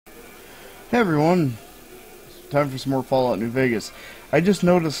Hey everyone, time for some more Fallout New Vegas. I just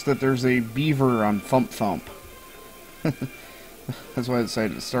noticed that there's a beaver on Thump Thump. That's why I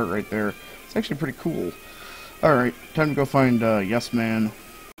decided to start right there. It's actually pretty cool. Alright, time to go find Yes Man.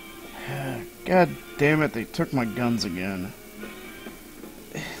 God damn it, they took my guns again.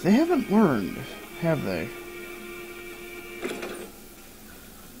 They haven't learned, have they?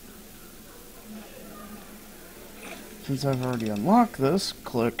 Since I've already unlocked this,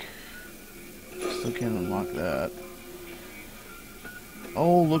 click. Still can't unlock that.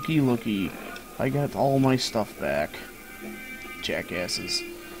 Oh, looky, looky. I got all my stuff back. Jackasses.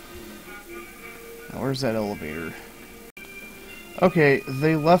 Now, where's that elevator? Okay,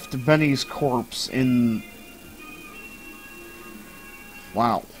 they left Benny's corpse in...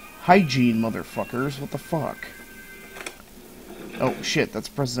 Wow. Hygiene, motherfuckers. What the fuck? Oh, shit, that's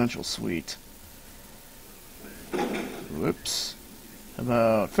Presidential Suite. Whoops.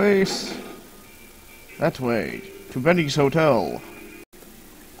 About face. That way. To Benny's hotel.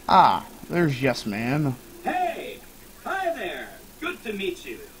 Ah, there's Yes Man. Hey! Hi there! Good to meet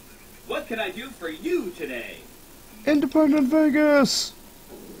you. What can I do for you today? Independent Vegas!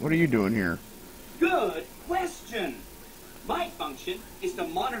 What are you doing here? Good question! My function is to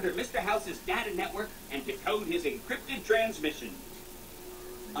monitor Mr. House's data network and decode his encrypted transmissions.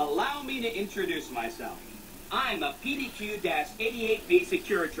 Allow me to introduce myself. I'm a PDQ-88B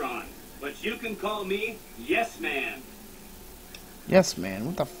Securitron, but you can call me Yes Man. Yes Man?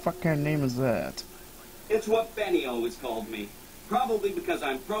 What the fuck kind of name is that? It's what Benny always called me. Probably because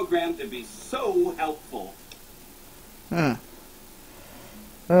I'm programmed to be so helpful. Huh.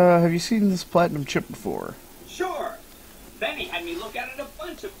 Have you seen this platinum chip before? Sure. Benny had me look at it a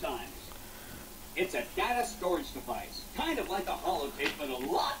bunch of times. It's a data storage device, kind of like a holotape, but a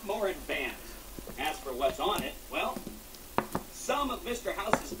lot more advanced. As for what's on it, well, some of Mr.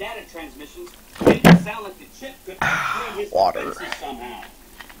 House's data transmissions make it sound like the chip could upgrade his defenses somehow.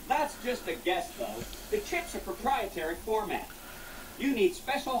 That's just a guess, though. The chip's a proprietary format. You need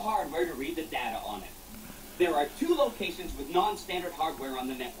special hardware to read the data on it. There are 2 locations with non-standard hardware on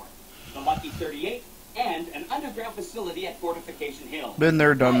the network. The Lucky 38 and an underground facility at Fortification Hill. Been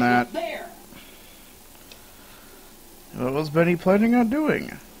there, done that. There. What was Benny planning on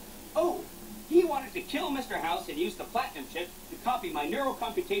doing? Oh, he wanted to kill Mr. House and use the platinum chip to copy my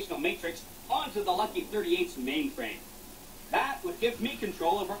neurocomputational matrix onto the Lucky 38's mainframe. That would give me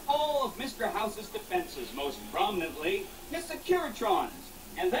control over all of Mr. House's defenses, most prominently his Securitrons.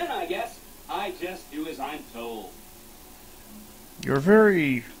 And then, I guess, I just do as I'm told. You're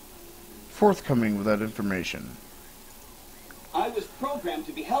very forthcoming with that information. I was programmed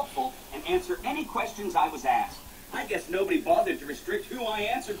to be helpful and answer any questions I was asked. I guess nobody bothered to restrict who I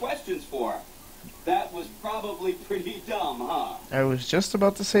answer questions for. That was probably pretty dumb, huh? I was just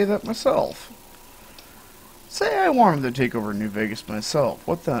about to say that myself. Say I wanted to take over New Vegas myself.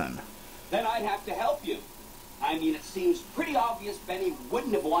 What then? Then I'd have to help you. I mean, it seems pretty obvious Benny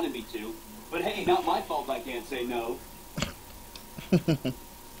wouldn't have wanted me to. But hey, not my fault I can't say no.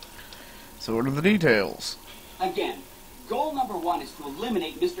 So what are the details? Again, goal number 1 is to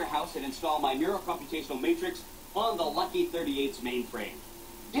eliminate Mr. House and install my neurocomputational matrix on the Lucky 38's mainframe.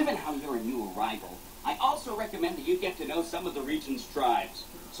 Given how you're a new arrival, I also recommend that you get to know some of the region's tribes,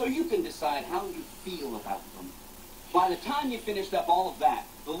 so you can decide how you feel about them. By the time you finished up all of that,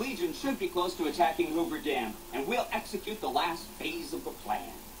 the Legion should be close to attacking Hoover Dam, and we'll execute the last phase of the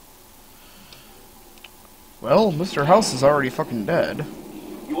plan. Well, Mr. House is already fucking dead.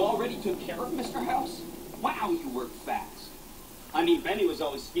 You already took care of Mr. House? Wow, you work fast. I mean, Benny was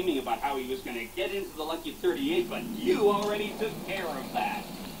always scheming about how he was going to get into the Lucky 38, but you already took care of that.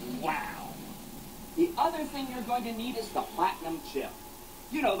 Wow. The other thing you're going to need is the platinum chip.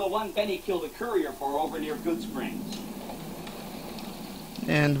 You know, the one Benny killed a courier for over near Good Springs.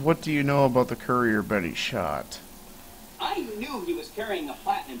 And what do you know about the courier Benny shot? I knew he was carrying a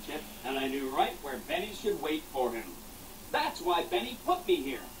platinum chip, and I knew right where Benny should wait for him. That's why Benny put me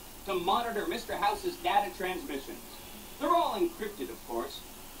here, to monitor Mr. House's data transmissions. They're all encrypted, of course,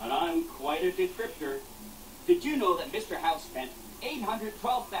 and I'm quite a decryptor. Did you know that Mr. House spent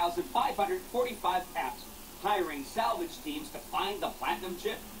 812,545 caps hiring salvage teams to find the platinum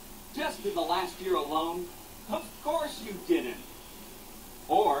chip? Just in the last year alone? Of course you didn't.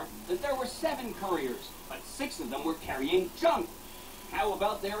 Or that there were 7 couriers, but 6 of them were carrying junk. How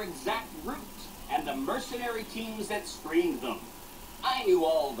about their exact routes and the mercenary teams that screened them? I knew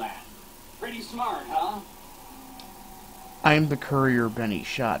all that. Pretty smart, huh? I'm the courier Benny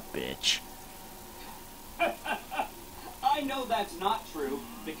shot, bitch. I know that's not true,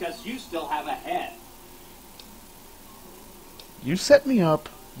 because you still have a head. You set me up,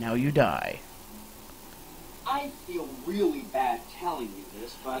 Now you die. I feel really bad telling you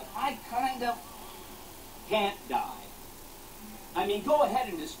this, but I kind of can't die. I mean, go ahead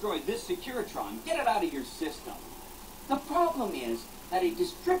and destroy this Securitron. Get it out of your system. The problem is that a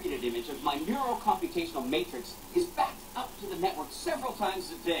distributed image of my neural computational matrix is backed up to the network several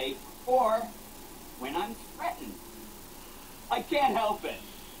times a day, or when I'm threatened. I can't help it.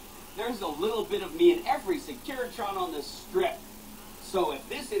 There's a little bit of me in every Securitron on the strip. So if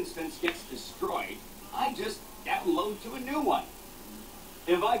this instance gets destroyed, I just download to a new one.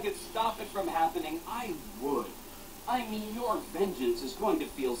 If I could stop it from happening, I would. I mean, your vengeance is going to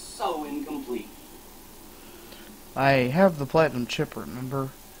feel so incomplete. I have the platinum chip, remember?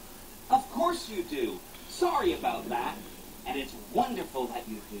 Of course you do. Sorry about that. And it's wonderful that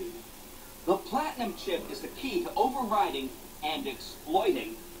you do. The platinum chip is the key to overriding and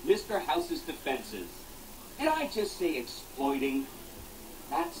exploiting Mr. House's defenses. Did I just say exploiting?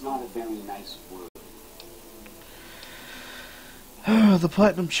 That's not a very nice word. The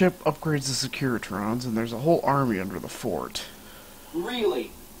platinum chip upgrades the Securitrons, and there's a whole army under the fort.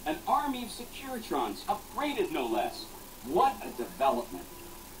 Really? An army of Securitrons, upgraded no less. What a development.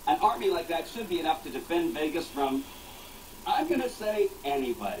 An army like that should be enough to defend Vegas from, I'm gonna say,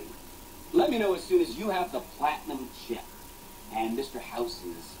 anybody. Let me know as soon as you have the platinum chip, and Mr. House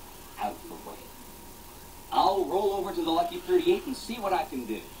is out of the way. I'll roll over to the Lucky 38 and see what I can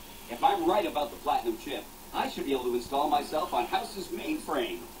do. If I'm right about the platinum chip, I should be able to install myself on House's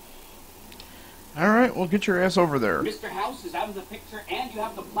mainframe. Alright, well, get your ass over there. Mr. House is out of the picture and you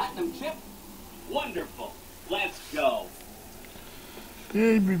have the platinum chip? Wonderful. Let's go.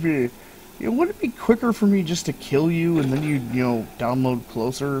 Yeah, wouldn't it be quicker for me just to kill you and then you download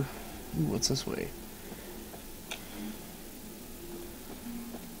closer? Ooh, what's this way?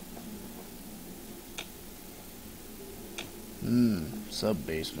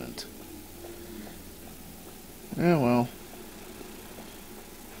 Sub-basement. Yeah, well.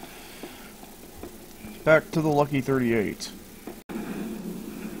 Back to the Lucky 38.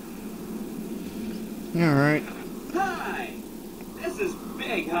 Alright. Hi! This is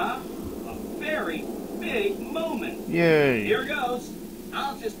big, huh? A very big moment. Yay. Here goes.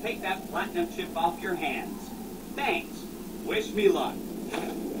 I'll just take that platinum chip off your hands. Thanks. Wish me luck.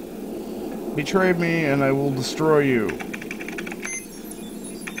 Betray me and I will destroy you.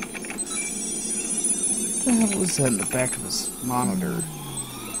 What the hell is that in the back of his monitor?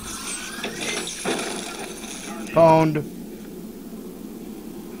 Pwned.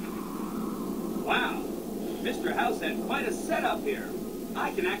 Wow. Mr. House had quite a setup here.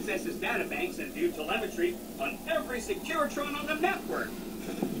 I can access his databanks and view telemetry on every Securitron on the network.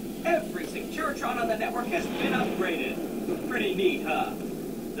 Every Securitron on the network has been upgraded. Pretty neat, huh?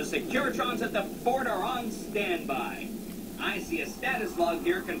 The Securitrons at the fort are on standby. I see a status log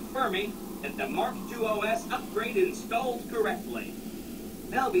here confirming that the Mark II OS upgrade installed correctly.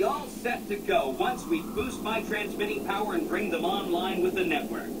 They'll be all set to go once we boost my transmitting power and bring them online with the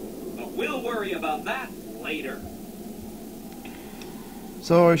network. But we'll worry about that later.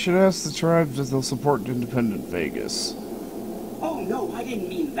 So I should ask the tribes if they'll support independent Vegas. Oh no, I didn't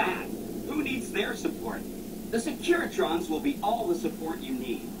mean that. Who needs their support? The Securitrons will be all the support you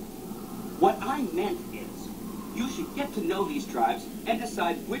need. What I meant is, you should get to know these tribes and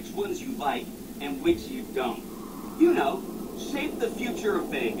decide which ones you like and which you don't. You know, shape the future of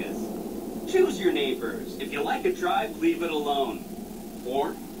Vegas. Choose your neighbors. If you like a tribe, leave it alone.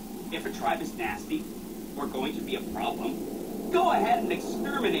 Or, if a tribe is nasty or going to be a problem, go ahead and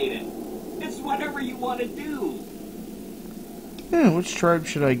exterminate it. It's whatever you want to do. Yeah, which tribe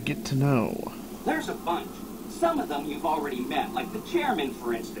should I get to know? There's a bunch. Some of them you've already met, like the chairman,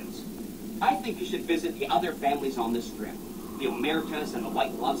 for instance. I think you should visit the other families on this strip, the Omertas and the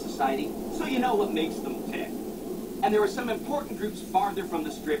White Glove Society, so you know what makes them tick. And there are some important groups farther from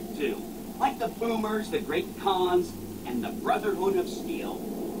the strip, too, like the Boomers, the Great Khans, and the Brotherhood of Steel.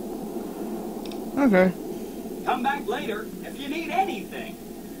 Okay. Come back later if you need anything.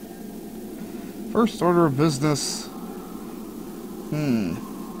 First order of business.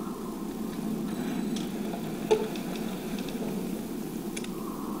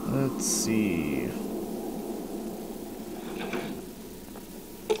 Let's see.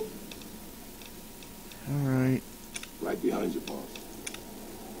 Alright. Right behind you, boss.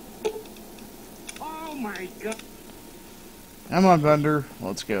 Oh my God. Come on, Bender.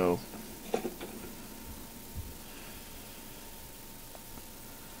 Let's go.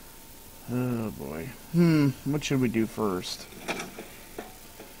 Oh boy. What should we do first?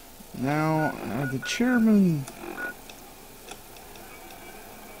 Now, the chairman...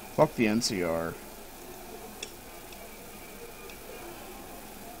 Fuck the NCR.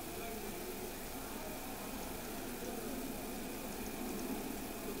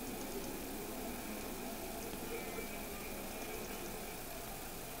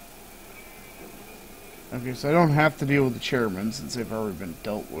 Okay, so I don't have to deal with the chairman since they've already been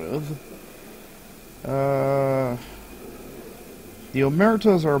dealt with. The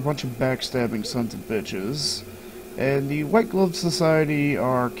Omertas are a bunch of backstabbing sons of bitches, and the White Glove Society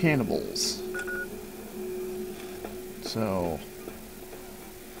are cannibals. So...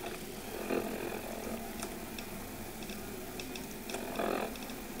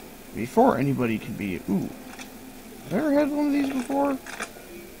 before anybody can be... Ooh. Have I ever had one of these before?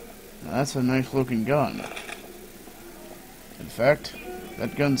 Now, that's a nice looking gun. In fact,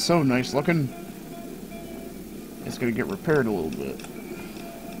 that gun's so nice looking, it's gonna get repaired a little bit.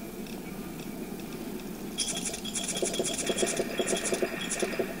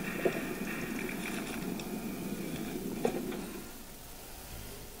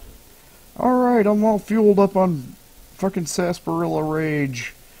 Alright, I'm all fueled up on fucking sarsaparilla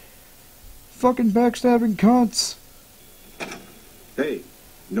rage. Fucking backstabbing cunts. Hey,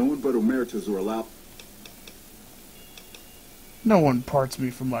 no one but Omertas are allowed. No one parts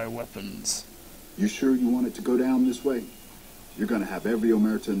me from my weapons. You sure you want it to go down this way? You're gonna have every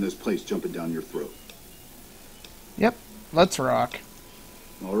Omerta in this place jumping down your throat. Yep, let's rock.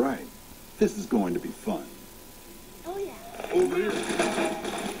 All right, this is going to be fun. Oh yeah. Over here.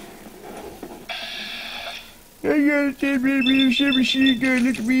 I got a 10mm submachine gun,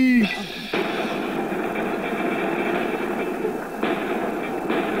 look at me.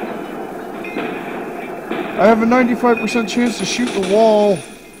 I have a 95% chance to shoot the wall.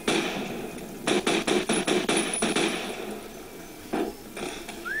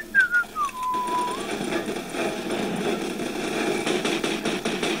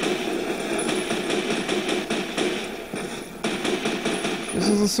 This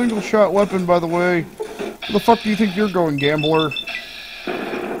is a single-shot weapon, by the way. Where the fuck do you think you're going, gambler?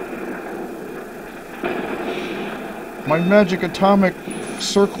 My magic atomic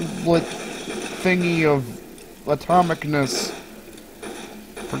circlet thingy of atomicness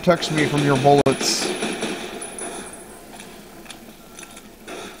protects me from your bullets.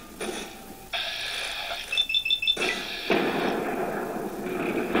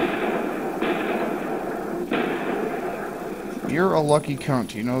 You're a lucky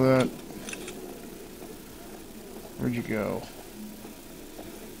cunt, you know that? Where'd you go?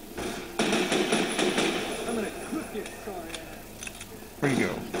 Where'd you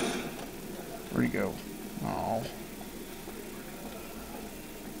go? Where'd you go? Oh.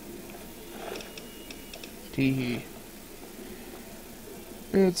 Tee-hee.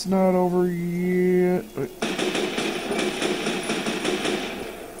 It's not over yet. Wait.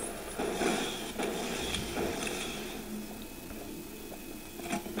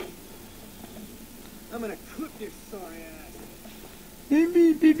 I'm gonna cook your sorry ass.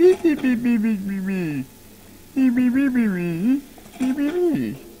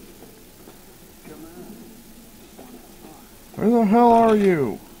 Where the hell are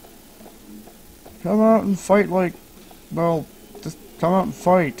you? Come out and fight like... well, just come out and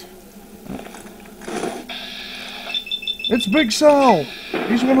fight. It's Big Sal!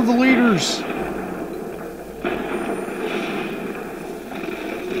 He's one of the leaders!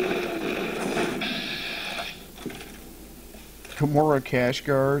 Kimura Cash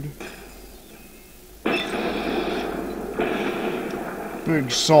Guard.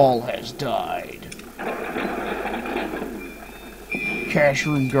 Big Saul has died. Cash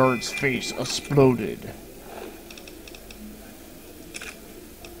Room Guard's face exploded.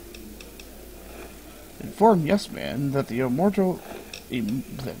 Inform Yes Man that the immortal...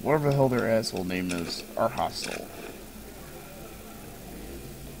 whatever the hell their asshole name is, are hostile.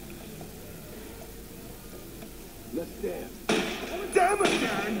 Let's dance. Damn it,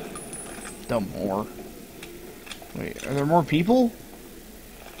 Darren! Dumb whore. Wait, are there more people?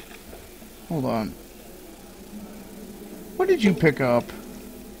 Hold on. What did you pick up?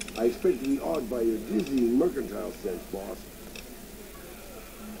 I expect to be awed by your dizzying mercantile sense, boss.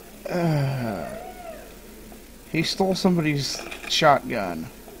 He stole somebody's shotgun.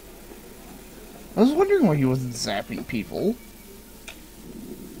 I was wondering why he wasn't zapping people.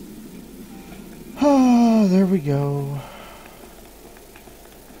 Oh, there we go.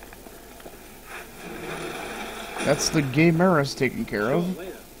 That's the gay Maris taken care of.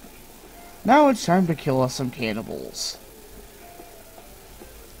 Now it's time to kill us some cannibals.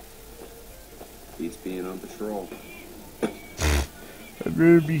 Beats being on patrol. I'd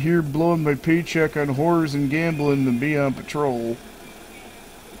rather be here blowing my paycheck on whores and gambling than be on patrol.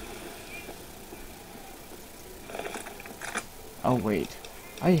 Oh wait,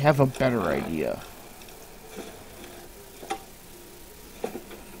 I have a better idea.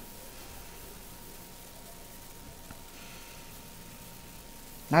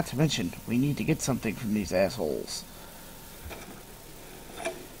 Not to mention, we need to get something from these assholes.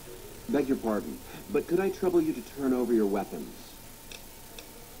 Beg your pardon, but could I trouble you to turn over your weapons?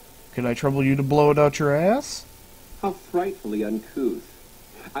 Could I trouble you to blow it out your ass? How frightfully uncouth.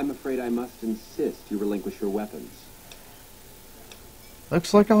 I'm afraid I must insist you relinquish your weapons.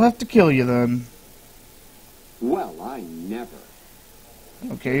 Looks like I'll have to kill you then. Well, I never.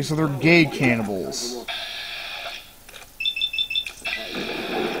 Okay, so they're gay cannibals.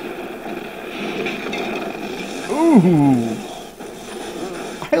 Ooh!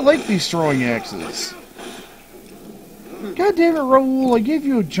 I like these throwing axes. God damn it, Raoul, I gave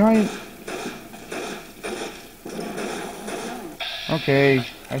you a giant... Okay,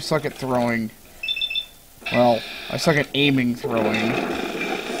 I suck at throwing. Well, I suck at aiming throwing.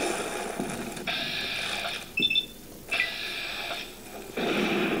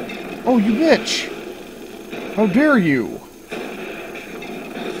 Oh, you bitch! How dare you!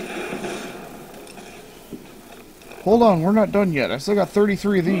 Hold on, we're not done yet. I still got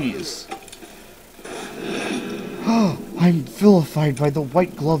 33 of these. I'm vilified by the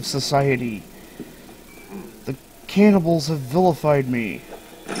White Glove Society. The cannibals have vilified me.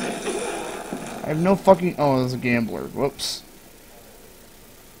 I have no fucking... Oh, there's a gambler. Whoops.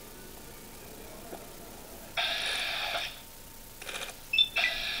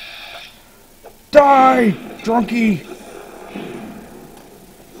 Die, drunkie!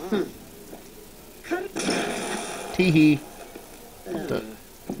 Tee-hee.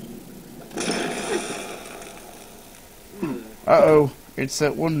 Uh-oh. It's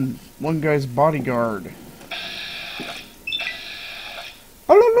that one guy's bodyguard.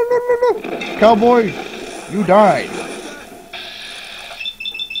 Cowboy, you died.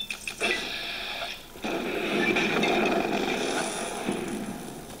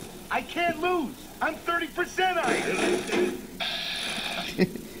 I can't lose. I'm 30% on it.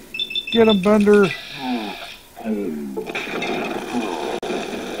 Get him, Bender.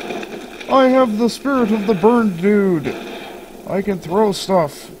 I have the spirit of the burned dude. I can throw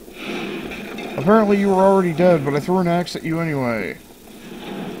stuff. Apparently you were already dead, but I threw an axe at you anyway.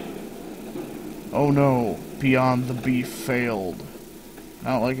 Oh no, Beyond the Beef failed.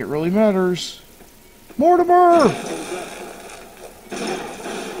 Not like it really matters. Mortimer!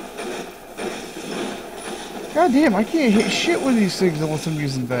 God damn, I can't hit shit with these things unless I'm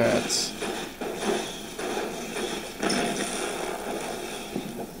using bats.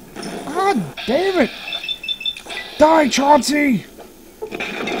 God damn it! Die, Chauncey!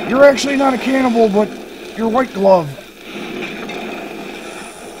 You're actually not a cannibal, but you're White Glove.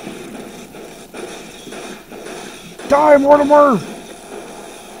 Die, Mortimer!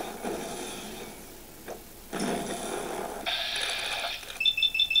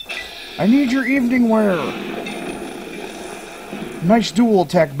 I need your evening wear. Nice dual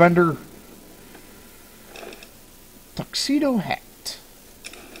attack, Bender. Tuxedo hat.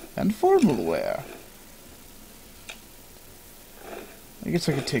 And formal wear. I guess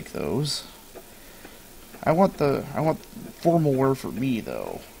I could take those. I want formal wear for me,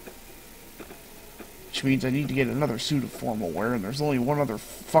 though. Which means I need to get another suit of formal wear, and there's only one other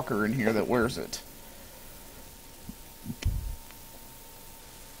fucker in here that wears it.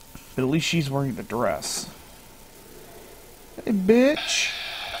 But at least she's wearing the dress. Hey, bitch.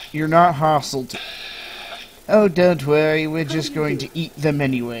 You're not hostile to... Oh, don't worry, we're just going to eat them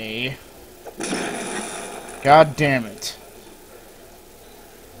anyway. God damn it.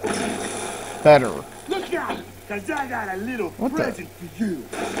 Better. Look out, cause I got a little What present for you.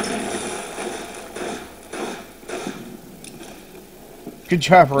 Good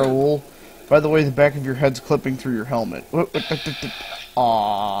job, Raoul. By the way, the back of your head's clipping through your helmet.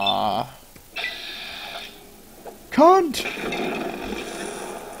 Aww. Cunt!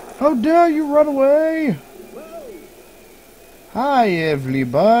 How dare you run away? Hi,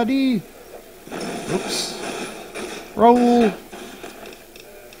 everybody. Oops. Raoul.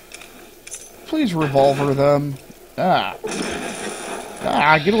 Please revolver them. Ah.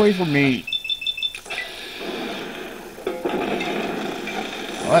 Ah, get away from me.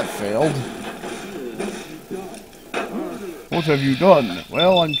 Well, that failed. What have you done?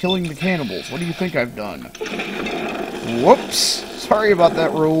 Well, I'm killing the cannibals. What do you think I've done? Whoops. Sorry about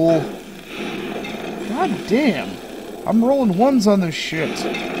that, Raoul. God damn. I'm rolling ones on this shit.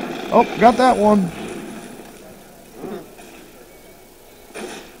 Oh, got that one.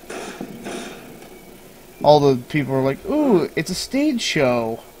 All the people are like, ooh, it's a stage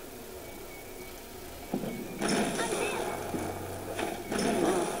show.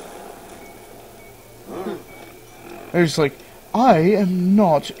 They're just like, I am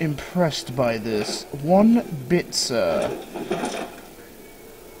not impressed by this. One bit, sir.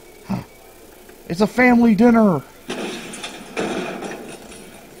 It's a family dinner!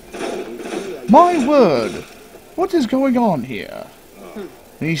 My word! What is going on here? And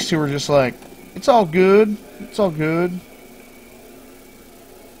these two are just like, it's all good. It's all good.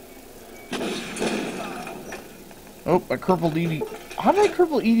 Oh, I crippled Edie. How did I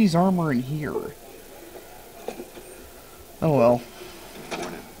cripple Edie's armor in here? Oh well.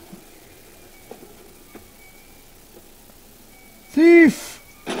 Thief!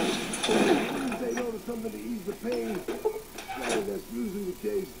 They know there's something to ease the pain. Well, that's usually the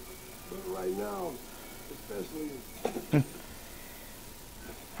case. But right now, especially...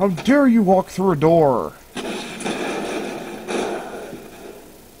 How dare you walk through a door?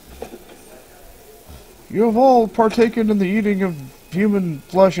 You have all partaken in the eating of human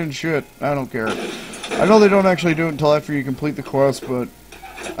flesh and shit. I don't care. I know they don't actually do it until after you complete the quest, but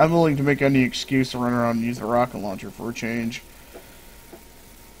I'm willing to make any excuse to run around and use the rocket launcher for a change.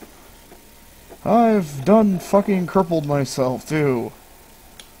 I've done fucking crippled myself, too.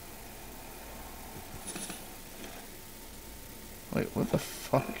 Wait, what the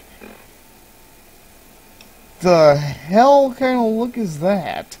fuck? The hell kind of look is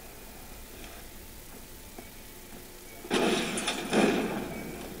that?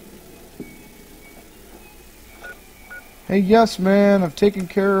 Hey, yes, man, I've taken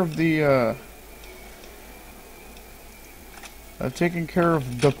care of the, I've taken care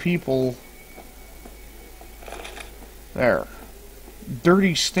of the people. There.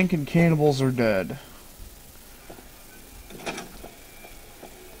 Dirty, stinking cannibals are dead.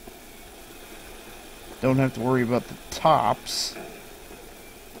 Don't have to worry about the tops.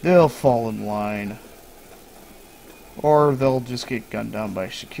 They'll fall in line. Or they'll just get gunned down by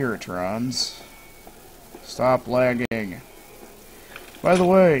Securitrons. Stop lagging. By the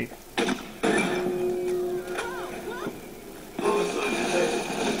way,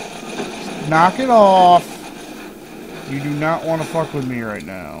 knock it off. You do not want to fuck with me right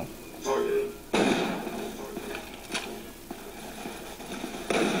now.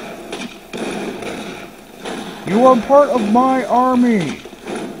 You are part of my army.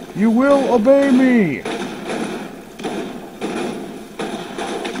 You will obey me.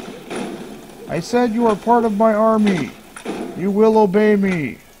 I said you are part of my army. You will obey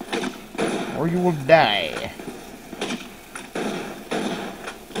me. Or you will die.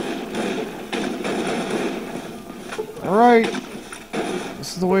 Alright.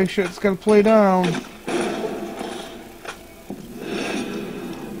 This is the way shit's gonna play down.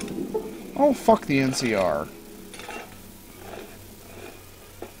 Oh, fuck the NCR.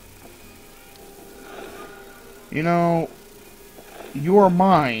 You know, you are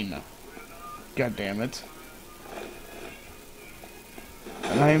mine. God damn it.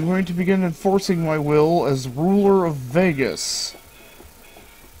 And I am going to begin enforcing my will as ruler of Vegas.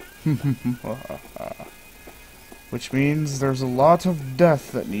 Which means there's a lot of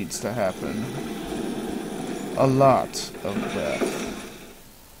death that needs to happen. A lot of death.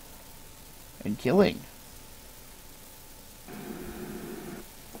 And killing.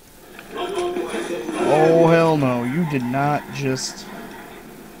 Oh, hell no. You did not just...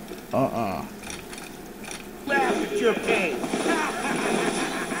 Laugh at your pain.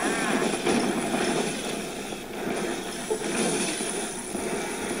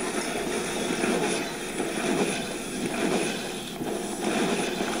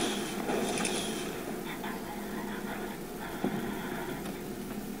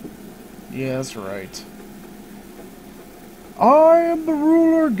 Yeah, that's right. I am the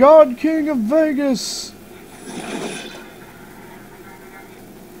ruler, God King of Vegas.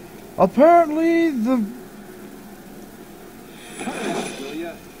 Apparently, the...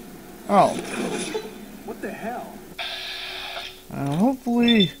 Oh. What the hell?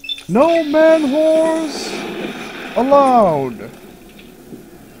 Hopefully, no man whores allowed.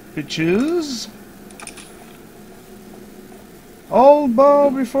 Bitches. All bow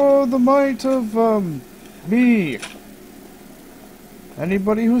before the might of, me.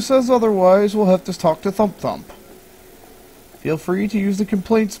 Anybody who says otherwise will have to talk to Thump Thump. Feel free to use the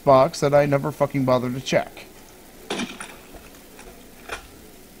complaints box that I never fucking bother to check.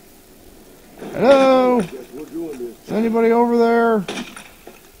 Hello? Is anybody over there?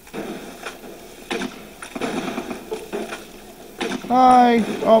 Hi.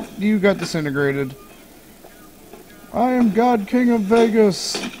 Oh, you got disintegrated. I am God King of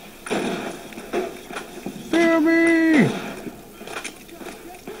Vegas. Fear me!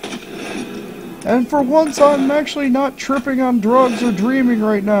 And for once, I'm actually not tripping on drugs or dreaming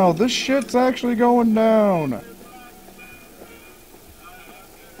right now. This shit's actually going down.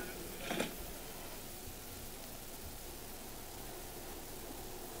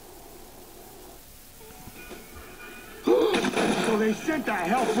 sent a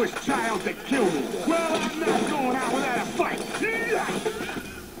helpless child to kill me. Well, I'm not going out without a fight.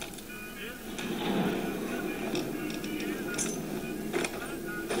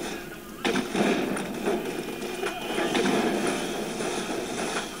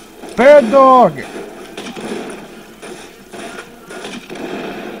 Bad dog!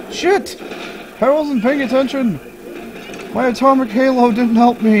 Shit! I wasn't paying attention! My atomic halo didn't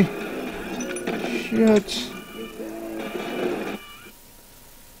help me! Shit.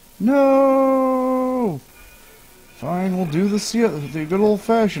 No! Fine, we'll do the good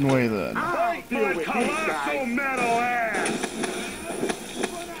old-fashioned way then. I'll deal with these guys. Metal ass.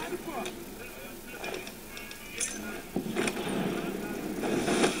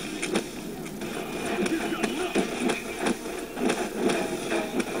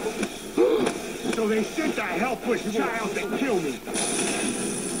 So they sent a helpless child to kill me.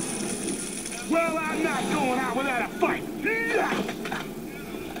 Well, I'm not going out without a fight.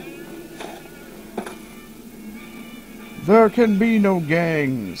 There can be no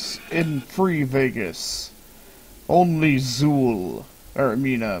gangs in free Vegas. Only Zool. Or,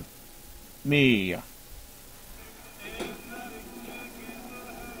 me.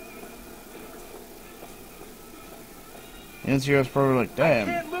 NCO's probably like,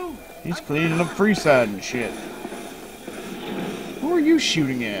 damn, he's cleaning up Freeside and shit. Who are you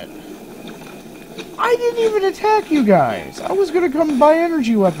shooting at? I didn't even attack you guys. I was gonna come buy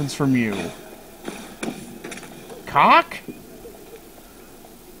energy weapons from you. Cock?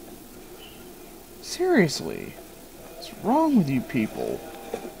 Seriously. What's wrong with you people?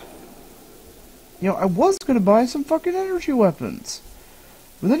 You know, I was gonna buy some fucking energy weapons.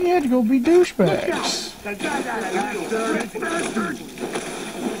 But then you had to go be douchebags.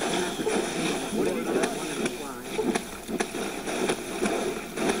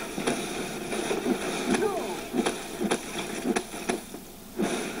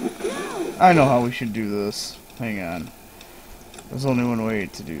 I know how we should do this. Hang on. There's only one way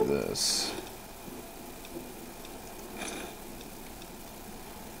to do this.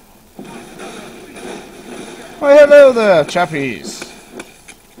 Why, hello there, chappies.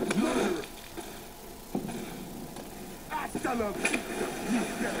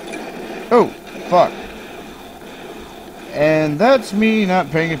 Oh, fuck. And that's me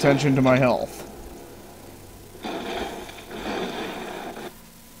not paying attention to my health.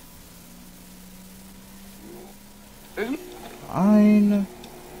 Fine.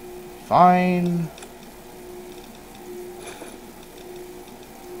 Fine.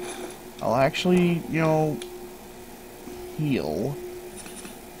 I'll actually, you know, heal.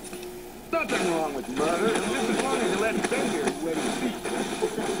 Nothing wrong with murder, just as long as you let Bender wet his feet.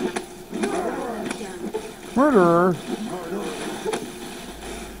 Murderer?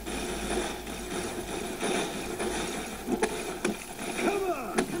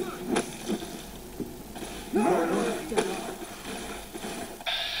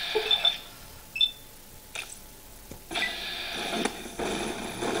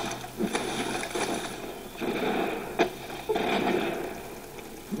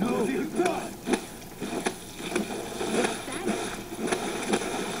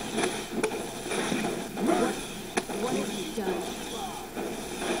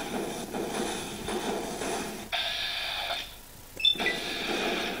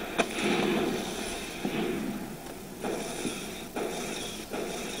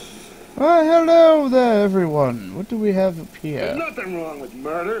 Well, hello there, everyone. What do we have up here? There's nothing wrong with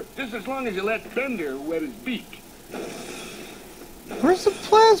murder, just as long as you let Bender wet his beak. Where's the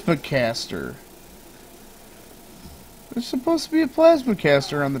plasma caster? There's supposed to be a plasma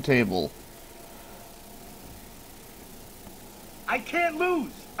caster on the table. I can't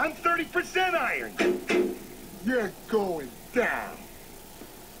lose. I'm 30% iron. You're going down.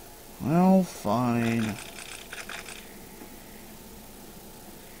 Well, fine.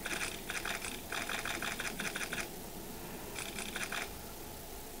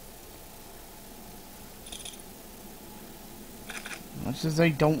 Much as I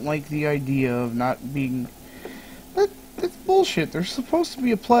don't like the idea of not being... That's bullshit. There's supposed to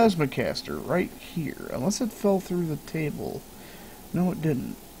be a plasma caster right here. Unless it fell through the table. No, it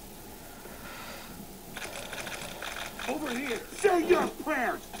didn't. Over here. Say your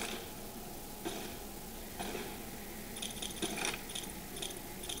prayers.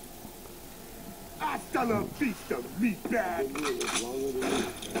 Hasta la vista, meatbag.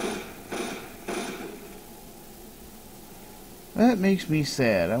 That makes me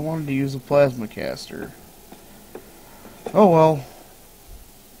sad. I wanted to use a plasma caster. Oh well.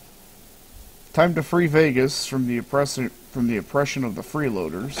 Time to free Vegas from the oppression of the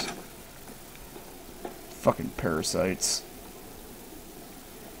freeloaders. Fucking parasites.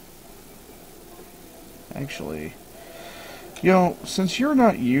 Actually, you know, since you're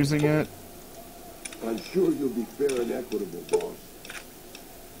not using it, I'm sure you'll be fair and equitable, boss.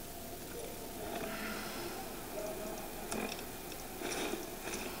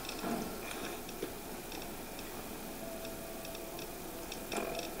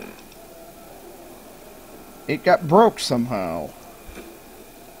 it got broke somehow.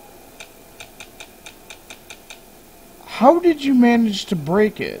 How did you manage to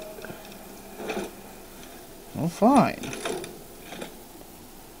break it? Well, fine.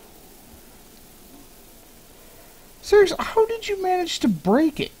 Seriously, how did you manage to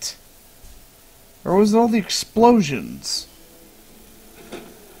break it? Or was it all the explosions?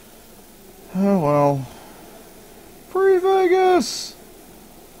 Oh well. Free Vegas!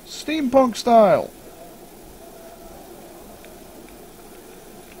 Steampunk style.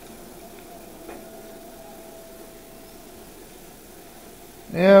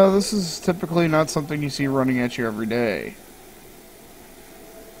 Yeah, this is typically not something you see running at you every day.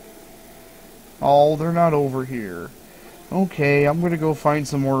 Oh, they're not over here. Okay, I'm gonna go find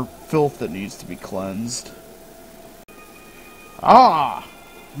some more filth that needs to be cleansed. Ah!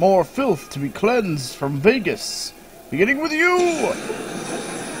 More filth to be cleansed from Vegas. Beginning with you!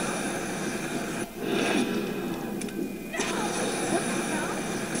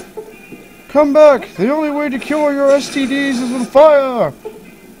 Come back! The only way to cure your STDs is with fire!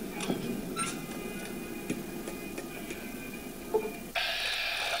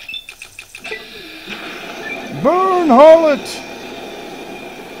 Burn, harlot!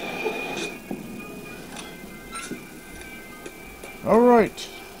 Alright.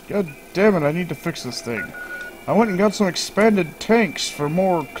 God damn it, I need to fix this thing. I went and got some expanded tanks for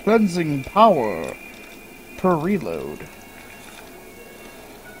more cleansing power per reload.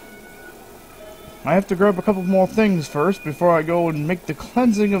 I have to grab a couple more things first before I go and make the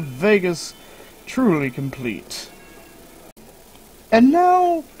cleansing of Vegas truly complete. And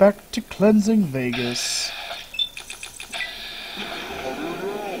now, back to cleansing Vegas.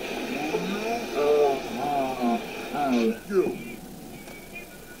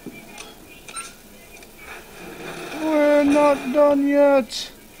 We're not done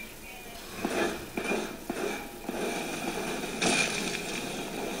yet.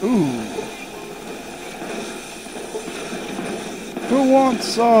 Ooh. Who wants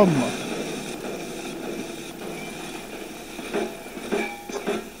some?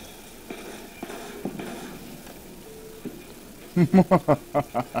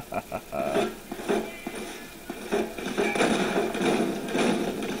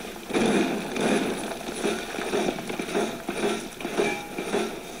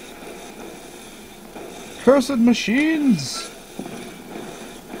 Cursed machines!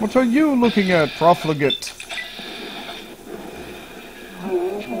 What are you looking at, profligate?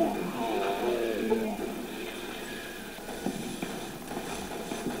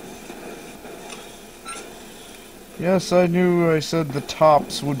 Yes, I knew I said the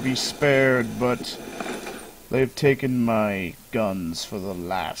tops would be spared, but they've taken my guns for the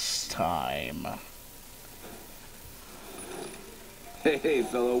last time. Hey,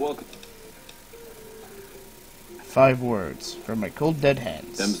 fellow, welcome. 5 words from my cold dead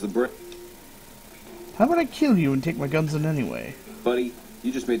hands. Them's the brick. How would I kill you and take my guns in anyway? Buddy,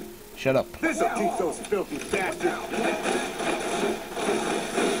 you just made... Shut up. This'll teach those filthy bastards.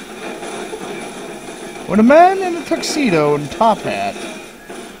 When a man in a tuxedo and top hat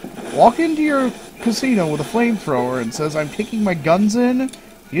walk into your casino with a flamethrower and says, "I'm taking my guns in,"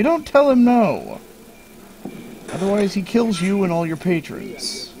 you don't tell him no. Otherwise he kills you and all your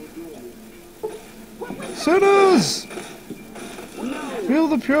patrons. Sinners! Feel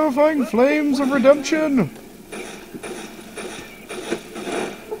the purifying flames of redemption!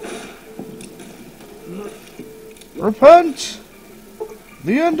 Repent!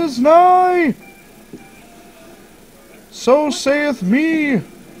 The end is nigh! So saith me,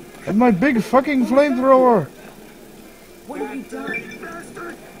 and my big fucking flamethrower! What have you done,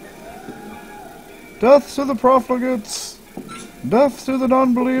 bastard? Death to the profligates! Death to the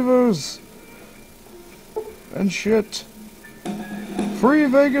non-believers! And shit. Free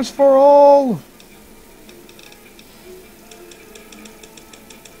Vegas for all!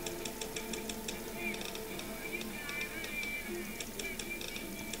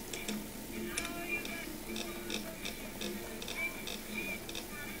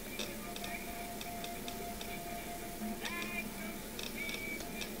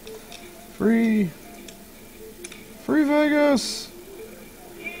 Free Vegas!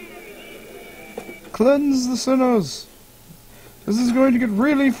 Cleanse the sinners! This is going to get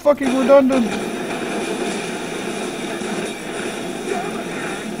really fucking redundant!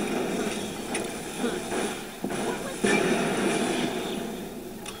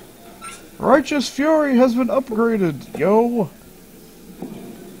 Righteous Fury has been upgraded, yo!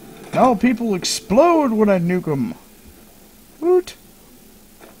 Now people explode when I nuke them. Woot!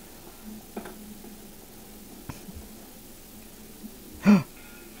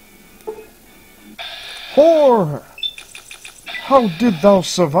 Whore! How did thou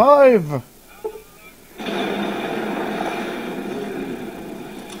survive?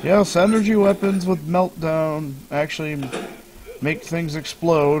 Yes, energy weapons with meltdown actually make things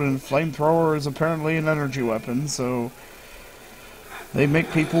explode, and flamethrower is apparently an energy weapon, so they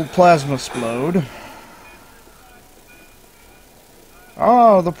make people plasma explode.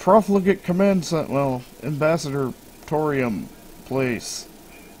 Ah, the profligate command well, ambassadorium place.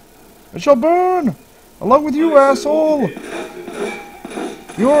 It shall burn! Along with you, asshole!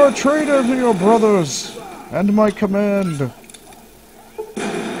 You're a traitor to your brothers and my command.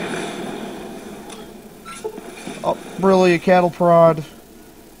 Oh, really, a cattle prod?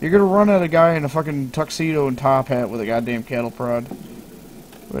 You're gonna run at a guy in a fucking tuxedo and top hat with a goddamn cattle prod?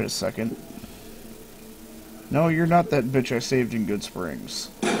 Wait a second. No, you're not that bitch I saved in Good Springs.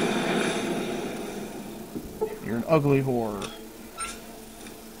 You're an ugly whore.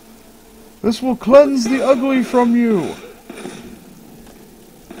 This will cleanse the ugly from you.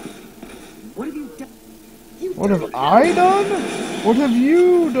 What have you done? You What have I done? What have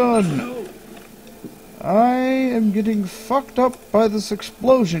you done? I am getting fucked up by this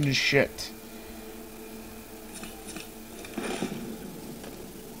explosion shit.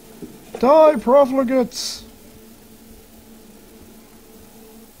 Die, profligates!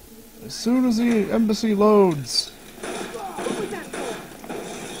 As soon as the embassy loads.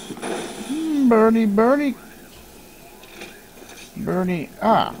 Bernie, Bernie. Bernie.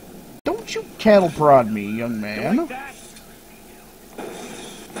 Ah. Don't you cattle prod me, young man.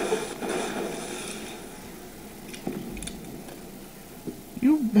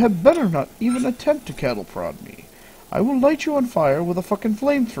 You had better not even attempt to cattle prod me. I will light you on fire with a fucking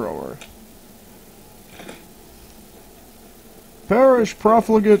flamethrower. Perish,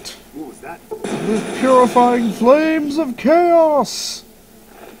 profligate, What was that? with purifying flames of chaos!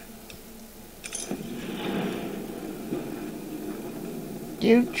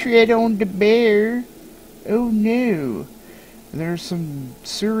 Don't tread on the bear. Oh no. There's some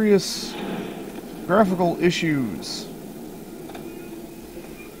serious graphical issues.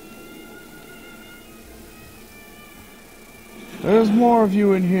 There's more of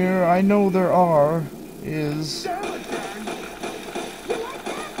you in here. I know there are.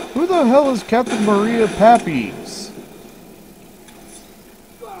 Who the hell is Captain Maria Pappies?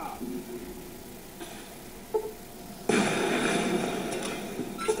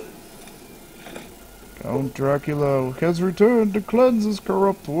 Count Dracula has returned to cleanse his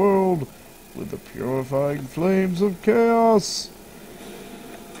corrupt world with the purifying flames of chaos.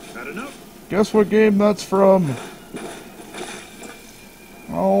 That enough? Guess what game that's from?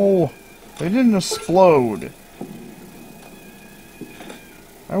 Oh, they didn't explode.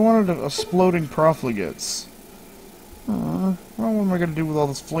 I wanted exploding profligates. Well, what am I gonna do with all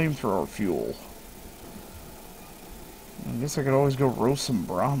this flamethrower fuel? I guess I could always go roast some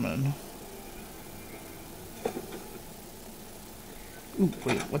Brahmin. Ooh,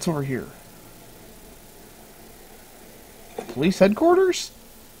 wait, what's over here? Police headquarters?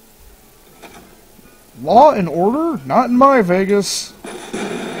 Law and order? Not in my Vegas. I'm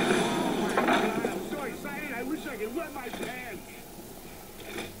so excited, I wish I could wet my pants.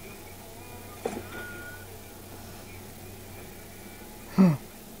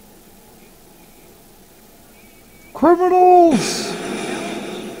 Criminals!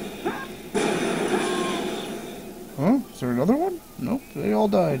 Huh? Is there another one? Nope, they all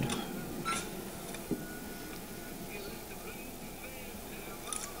died.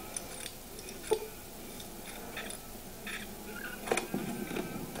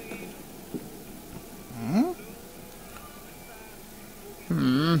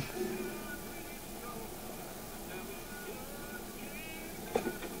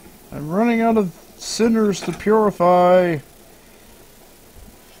 I'm running out of sinners to purify.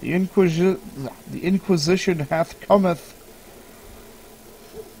 The Inquisition hath cometh.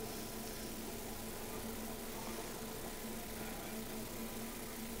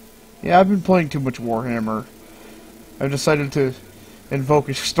 Yeah, I've been playing too much Warhammer. I've decided to invoke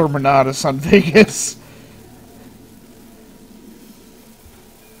Exterminatus on Vegas.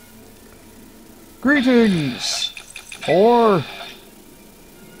 Greetings! Or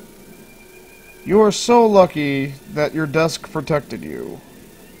you are so lucky that your desk protected you.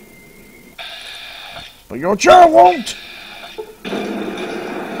 But your chair won't!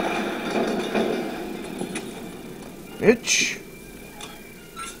 Bitch.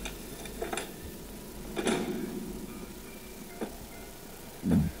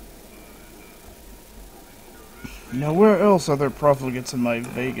 Now, where else are there profligates in my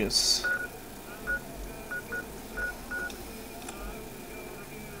Vegas?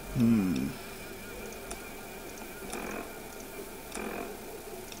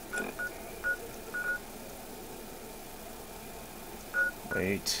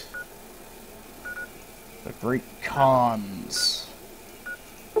 Wait. The Great Khans.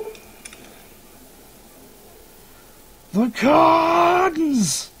 The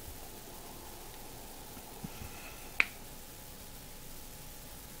Khans!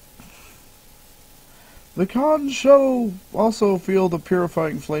 The Khans shall also feel the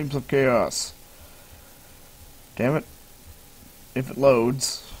purifying flames of chaos. Damn it. If it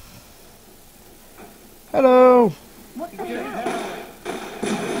loads. Hello! What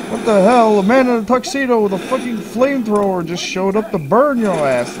the hell? A man in a tuxedo with a fucking flamethrower just showed up to burn your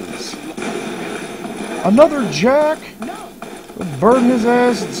asses. Another Jack? Would burn his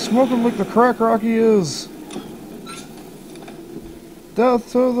ass and smoke him like the crack rock he is.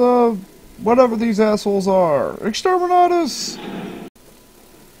 Death to the... whatever these assholes are. Exterminatus!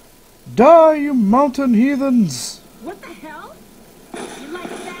 Die, you mountain heathens! What the hell? You like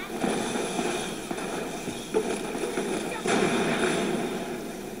that?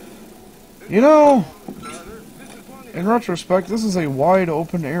 You know, in retrospect, this is a wide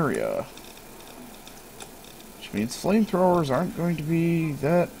open area. Which means flamethrowers aren't going to be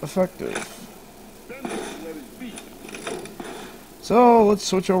that effective. So, let's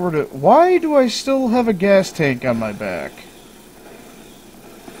switch over to... Why do I still have a gas tank on my back?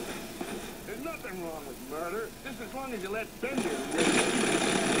 There's nothing wrong with murder, just as long as you let Bender.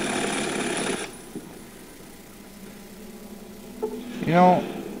 You know,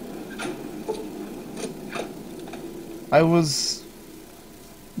 I was...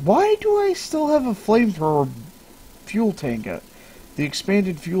 Why do I still have a flamethrower fuel tank, the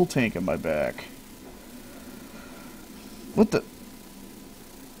expanded fuel tank on my back? What the...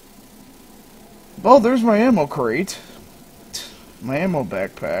 Oh, there's my ammo crate. My ammo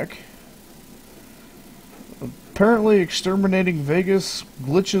backpack. Apparently exterminating Vegas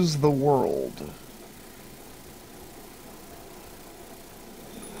glitches the world.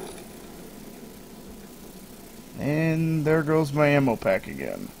 And there goes my ammo pack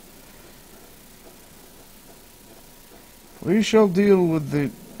again. We shall deal with the...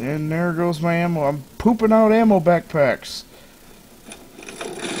 And there goes my ammo. I'm pooping out ammo backpacks.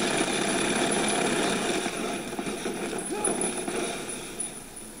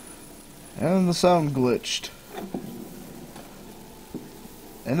 And the sound glitched.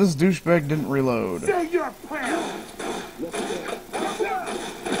 And this douchebag didn't reload. Save your pants!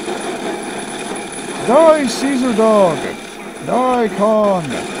 Die, Caesar Dog! Die, Khan!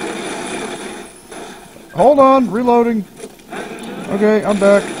 Hold on, reloading. Okay, I'm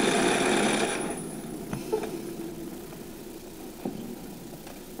back.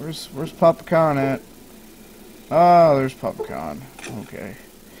 Where's Papa Khan at? Ah, there's Papa Khan. Okay.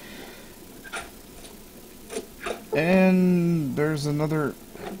 And there's another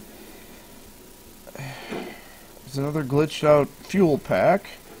glitched out fuel pack.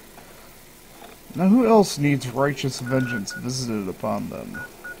 Now who else needs righteous vengeance visited upon them?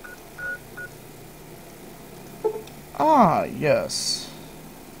 Ah, yes.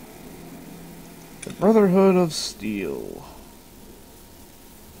 The Brotherhood of Steel.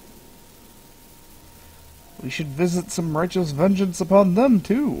 We should visit some righteous vengeance upon them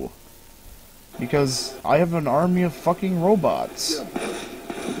too. Because I have an army of fucking robots.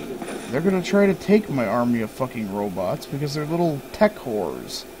 They're gonna try to take my army of fucking robots because they're little tech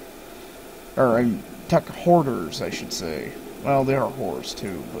whores. Or, tech hoarders, I should say. Well, they are whores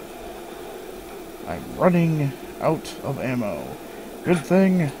too, but... I'm running out of ammo. Good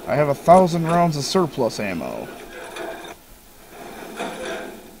thing I have 1,000 rounds of surplus ammo.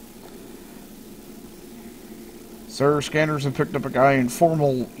 Sir, scanners have picked up a guy in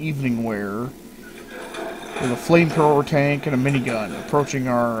formal evening wear with a flamethrower tank and a minigun approaching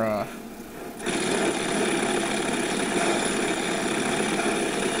our,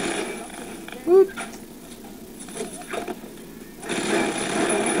 Whoop.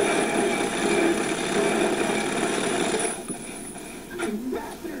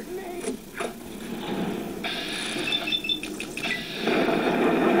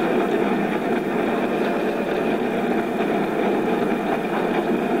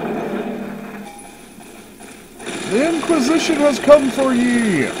 The Inquisition has come for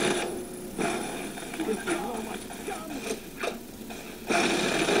ye!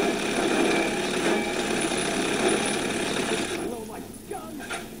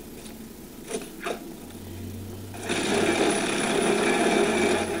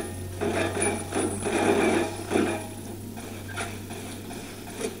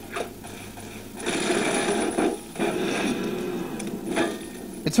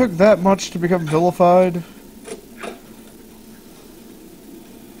 It took that much to become vilified?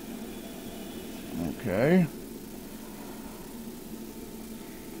 Okay.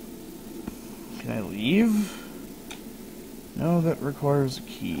 Can I leave? No, that requires a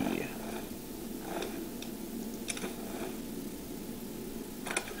key.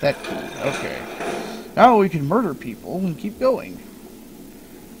 That key, okay. Now we can murder people and keep going.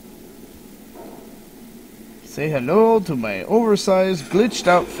 Say hello to my oversized, glitched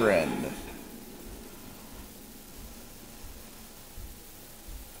out friend.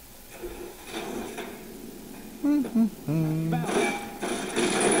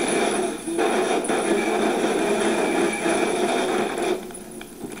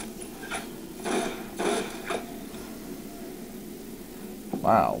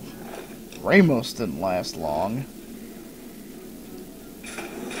 Wow. Ramos didn't last long.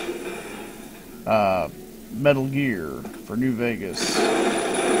 Metal Gear for New Vegas. I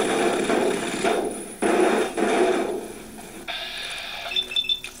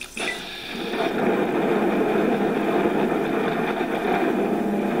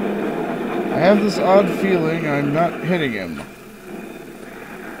have this odd feeling I'm not hitting him.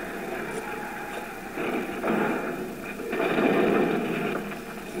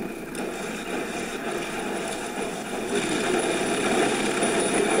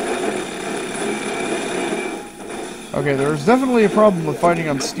 Okay, there's definitely a problem with fighting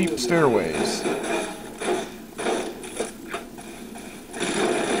on steep stairways.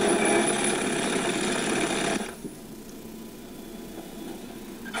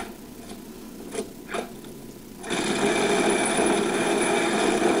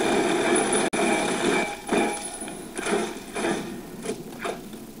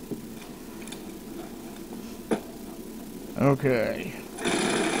 Okay.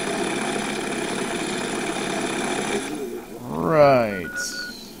 Right.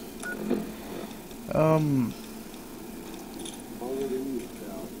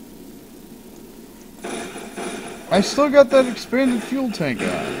 I still got that expanded fuel tank on.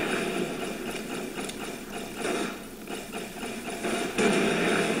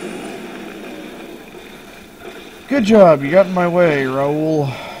 Good job, you got in my way, Raoul.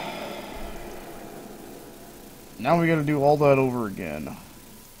 Now we gotta do all that over again.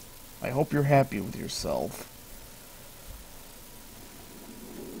 I hope you're happy with yourself.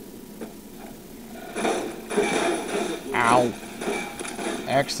 Ow.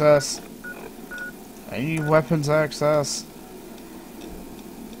 Access. I need weapons access.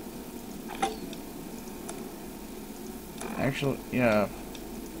 Actually, yeah.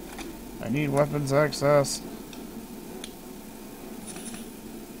 I need weapons access.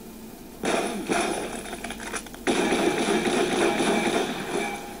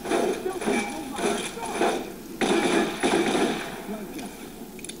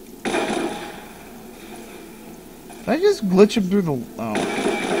 Did I just glitch him through the... Oh.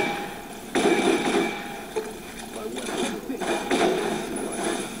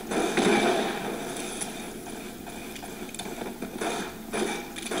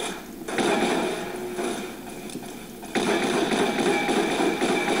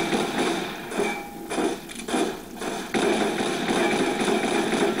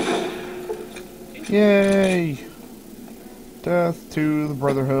 Yay! Death to the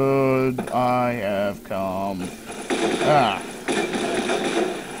Brotherhood, I have come. Ah.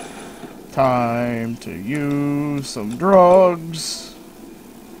 Time to use some drugs.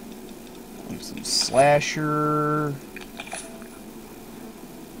 Like some slasher.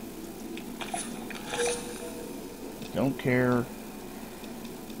 Don't care.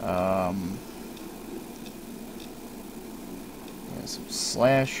 Yeah, some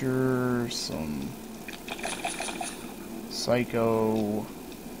slasher, some psycho,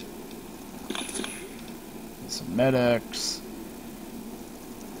 some medics,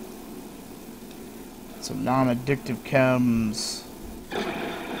 some non-addictive chems.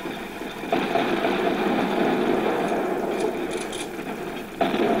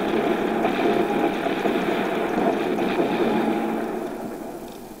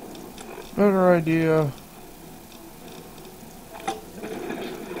 Better idea.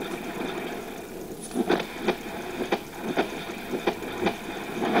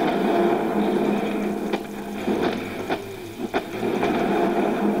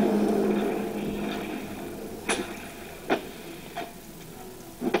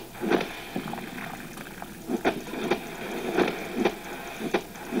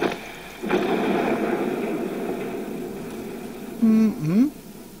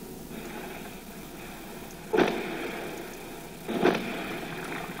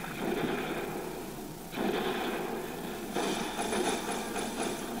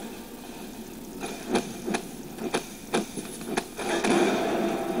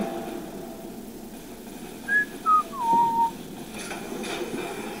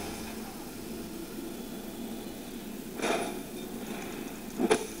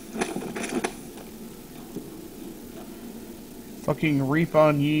 Fucking reap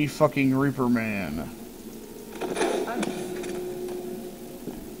on ye, fucking Reaper Man.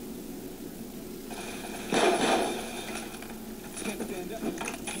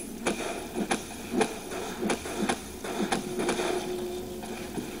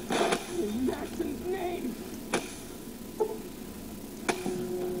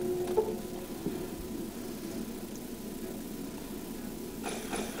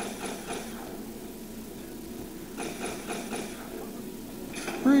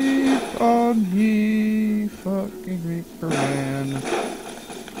 Reap on ye, fucking Reaper Man.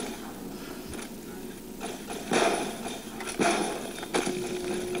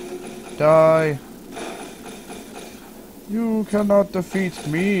 Die. You cannot defeat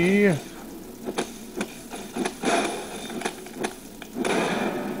me.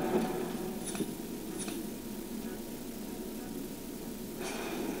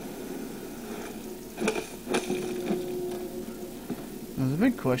 The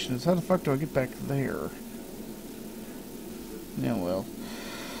big question is, how the fuck do I get back there? Yeah, well.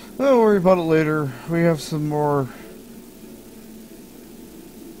 Don't worry about it later. We have some more...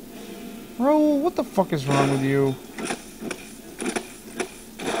 Raoul, what the fuck is wrong with you?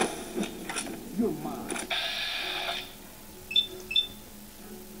 You're mine.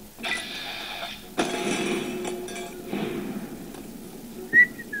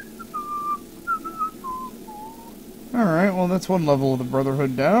 Alright, well that's one level of the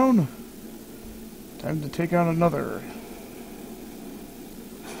Brotherhood down. Time to take on another.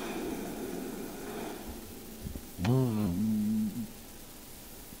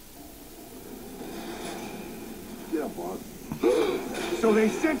 Yeah, boss. So they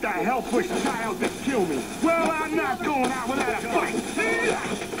sent the Hellpush child to kill me. Well, I'm not going out without a fight.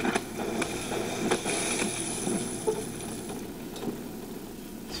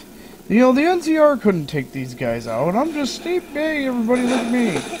 You know, the NCR couldn't take these guys out. I'm just Steve. Hey, everybody, look at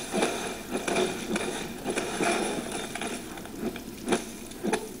me.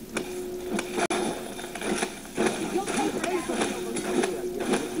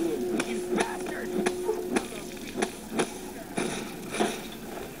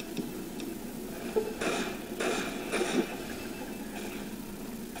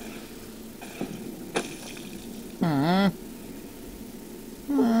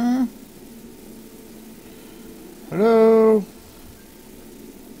 Hello?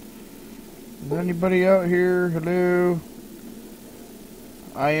 Is anybody out here? Hello?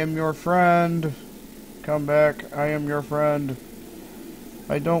 I am your friend. Come back. I am your friend.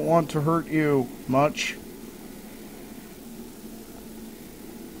 I don't want to hurt you much.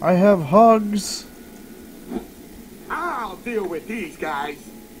 I have hugs. I'll deal with these guys.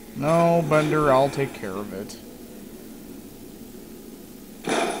 No, Bender, I'll take care of it.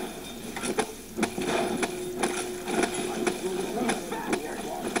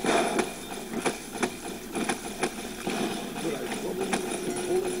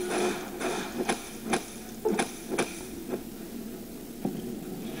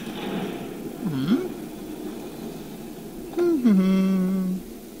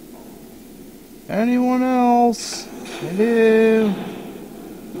 Anyone else? Hello?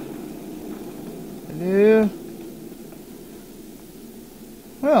 Hello?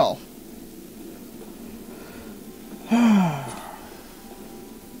 Well.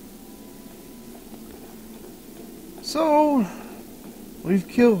 So, we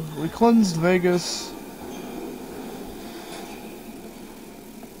cleansed Vegas.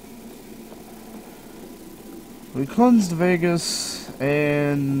 We cleansed Vegas,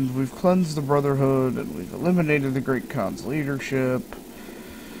 and we've cleansed the Brotherhood, and we've eliminated the Great Khan's leadership.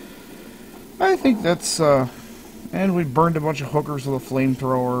 I think that's, and we burned a bunch of hookers with a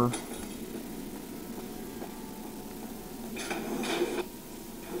flamethrower.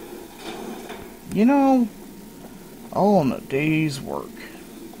 You know, all in a day's work.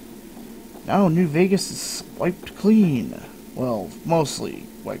 Now New Vegas is wiped clean. Well, mostly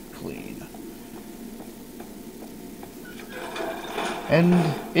wiped clean.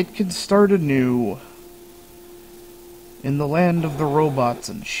 And it can start anew in the land of the robots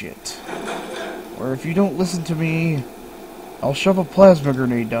and shit. Where if you don't listen to me, I'll shove a plasma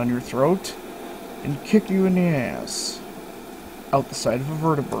grenade down your throat and kick you in the ass out the side of a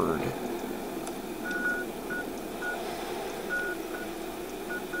vertibird.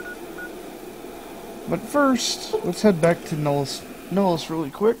 But first, let's head back to Nellis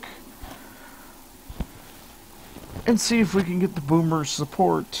really quick and see if we can get the Boomer's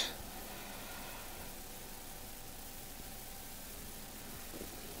support.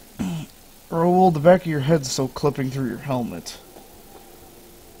 Raoul, the back of your head's still clipping through your helmet.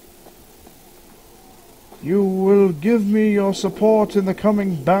 You will give me your support in the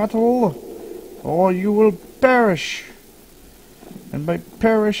coming battle, or you will perish. And by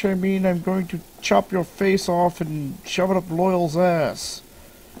perish, I mean I'm going to chop your face off and shove it up Loyal's ass.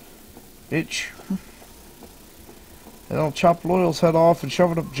 Bitch. And I'll chop Loyal's head off and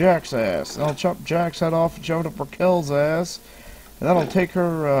shove it up Jack's ass. And I'll chop Jack's head off and shove it up Raquel's ass. And then I'll take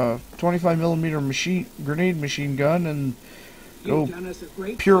her 25mm grenade machine gun and go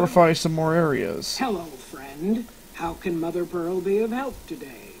purify some more areas. Hello, friend. How can Mother Pearl be of help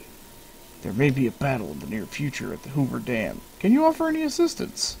today? There may be a battle in the near future at the Hoover Dam. Can you offer any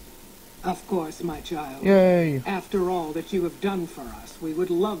assistance? Of course, my child. Yay. After all that you have done for us, we would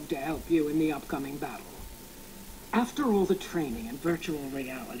love to help you in the upcoming battle. After all the training in virtual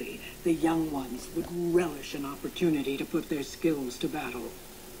reality, the young ones would relish an opportunity to put their skills to battle.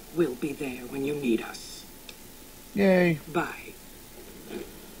 We'll be there when you need us. Yay. Bye.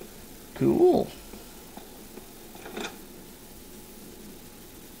 Cool.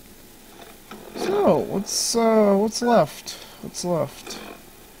 So, what's left? What's left?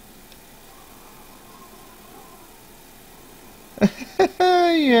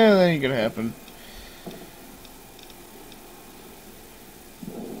 Yeah, that ain't gonna happen.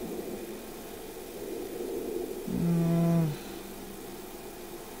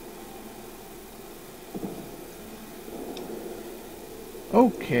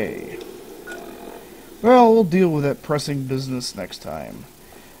 Okay. Well, we'll deal with that pressing business next time.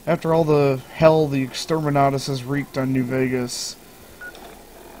 After all the hell the Exterminatus has wreaked on New Vegas,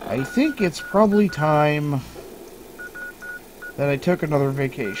 I think it's probably time that I took another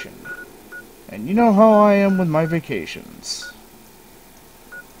vacation. And you know how I am with my vacations.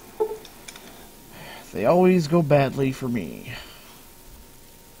 They always go badly for me.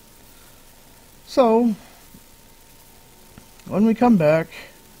 So, when we come back,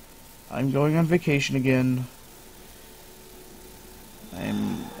 I'm going on vacation again.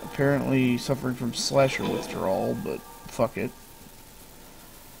 I'm apparently suffering from slasher withdrawal, but fuck it.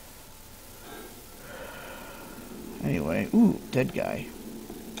 Anyway, ooh, dead guy.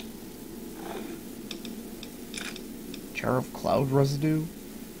 Jar of cloud residue?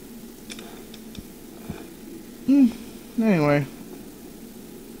 Anyway.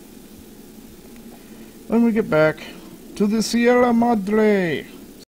 When we get back to the Sierra Madre.